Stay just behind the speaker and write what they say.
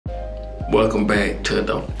Welcome back to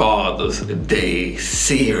the Father's Day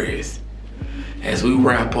series. As we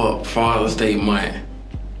wrap up Father's Day month,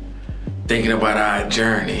 thinking about our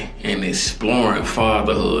journey and exploring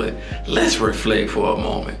fatherhood, let's reflect for a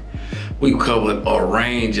moment. We've covered a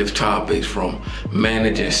range of topics from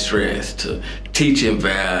managing stress to teaching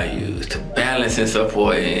values to balancing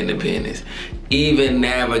support and independence, even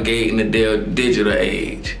navigating the digital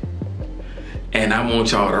age. And I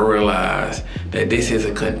want y'all to realize that this is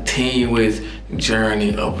a continuous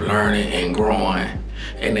journey of learning and growing.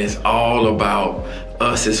 And it's all about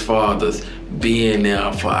us as fathers being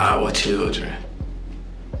there for our children.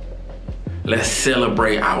 Let's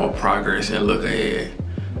celebrate our progress and look ahead.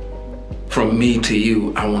 From me to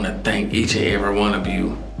you, I want to thank each and every one of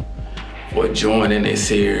you for joining this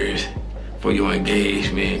series, for your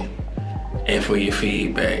engagement, and for your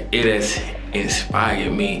feedback. It has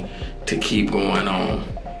inspired me to keep going on.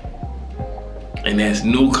 And as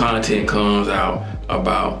new content comes out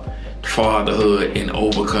about fatherhood and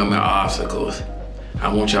overcoming obstacles,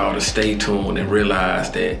 I want y'all to stay tuned and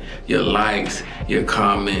realize that your likes, your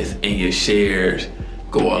comments, and your shares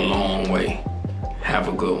go a long way. Have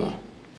a good one.